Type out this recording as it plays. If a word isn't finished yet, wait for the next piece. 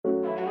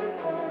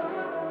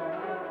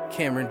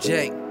Cameron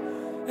Jake,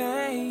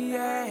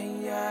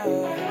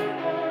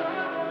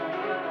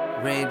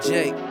 Ray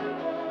Jake,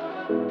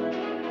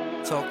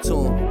 talk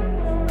to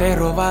him. Te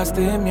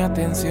robaste mi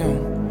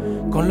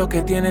atención con lo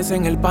que tienes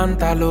en el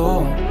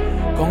pantalón.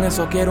 Con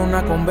eso quiero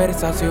una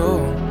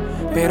conversación,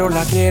 pero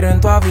la quiero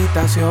en tu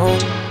habitación.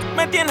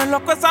 Me tienes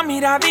loco esa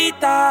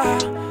miradita,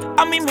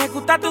 a mí me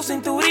gusta tu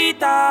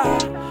cinturita.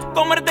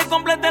 Comerte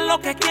completo es lo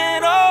que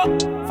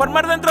quiero,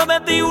 formar dentro de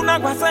ti un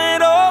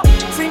aguacero.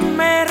 Si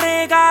me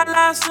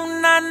regalas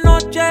una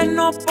noche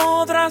no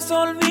podrás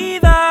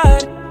olvidar.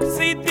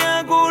 Si te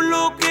hago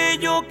lo que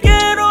yo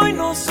quiero y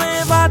no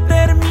se va a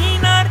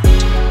terminar.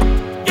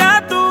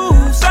 Ya tú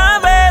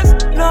sabes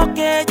lo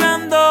que yo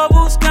ando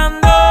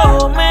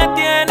buscando. Me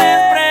tienes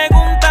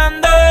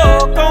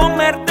preguntando,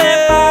 comerte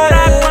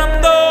para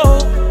cuando.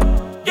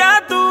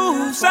 Ya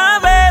tú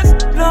sabes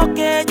lo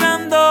que yo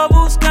ando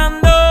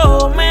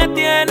buscando. Me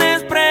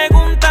tienes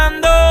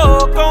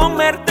preguntando,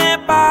 comerte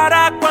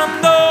para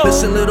cuando.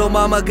 Listen, little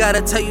mama,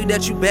 gotta tell you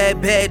that you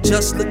bad, bad.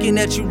 Just looking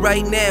at you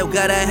right now,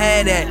 gotta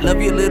have that.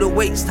 Love your little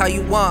waist, how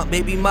you want,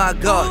 baby, my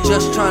God.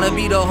 Just tryna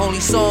be the only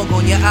song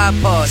on your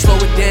iPod. Slow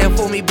it down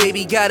for me,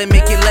 baby, gotta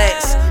make it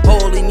last.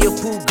 Hole in your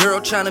pool, girl,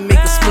 tryna make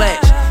a splash.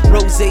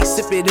 Rosé,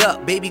 sip it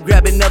up, baby,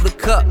 grab another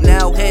cup.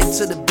 Now head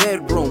to the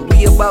bedroom,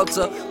 we about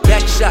to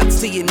back shots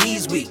to your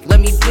knees weak. Let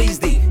me please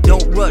thee,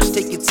 don't rush,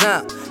 take your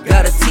time.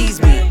 Gotta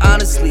tease me,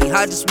 honestly,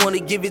 I just wanna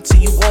give it to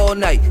you all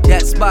night.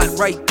 That spot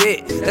right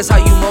there, that's how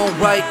you moan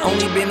right.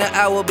 Only been an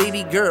hour,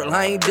 baby girl,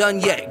 I ain't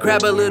done yet.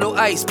 Grab a little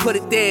ice, put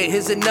it there,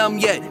 here's a numb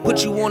yet.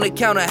 Put you on the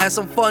counter, have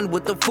some fun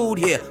with the food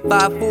here.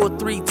 5, 4,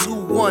 3,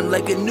 2, 1,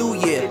 like a new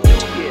year.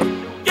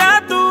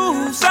 Ya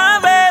tú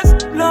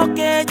sabes lo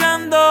que yo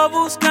ando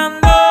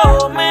buscando.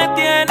 Me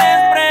tienes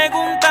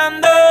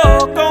preguntando,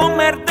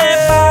 comerte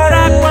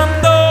para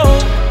cuando.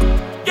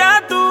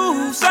 Ya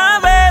tú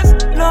sabes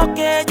lo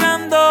que yo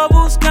ando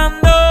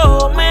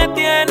buscando. Me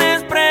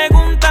tienes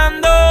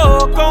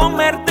preguntando,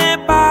 comerte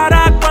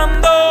para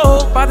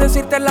cuando. Pa'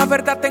 decirte la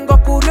verdad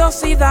tengo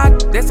curiosidad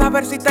de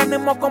saber si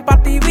tenemos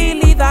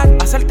compatibilidad.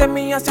 Hacerte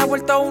mía se ha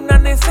vuelto una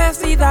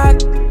necesidad.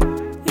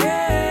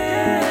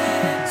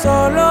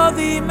 Solo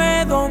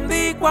dime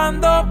dónde y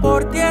cuándo,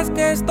 por ti es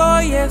que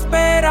estoy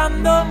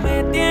esperando.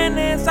 Me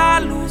tienes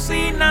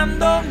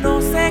alucinando, no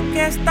sé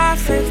qué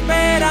estás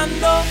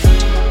esperando.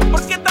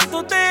 ¿Por qué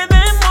tanto te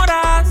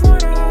demoras?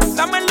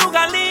 Dame el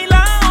lugar y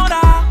la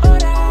hora.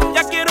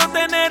 Ya quiero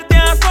tenerte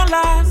a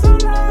solas,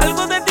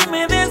 algo de ti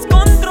me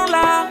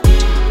descontrola.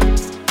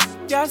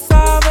 Ya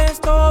sabes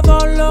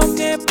todo lo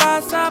que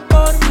pasa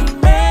por mi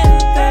mente.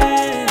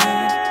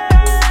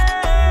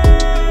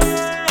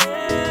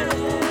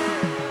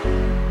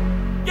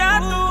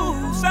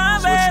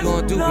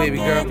 Do, baby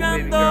girl.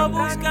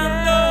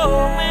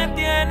 Buscando, me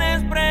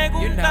tienes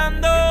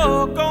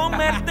preguntando,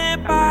 comerte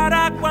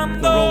para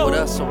cuando. Roll with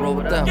us, so roll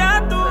with them.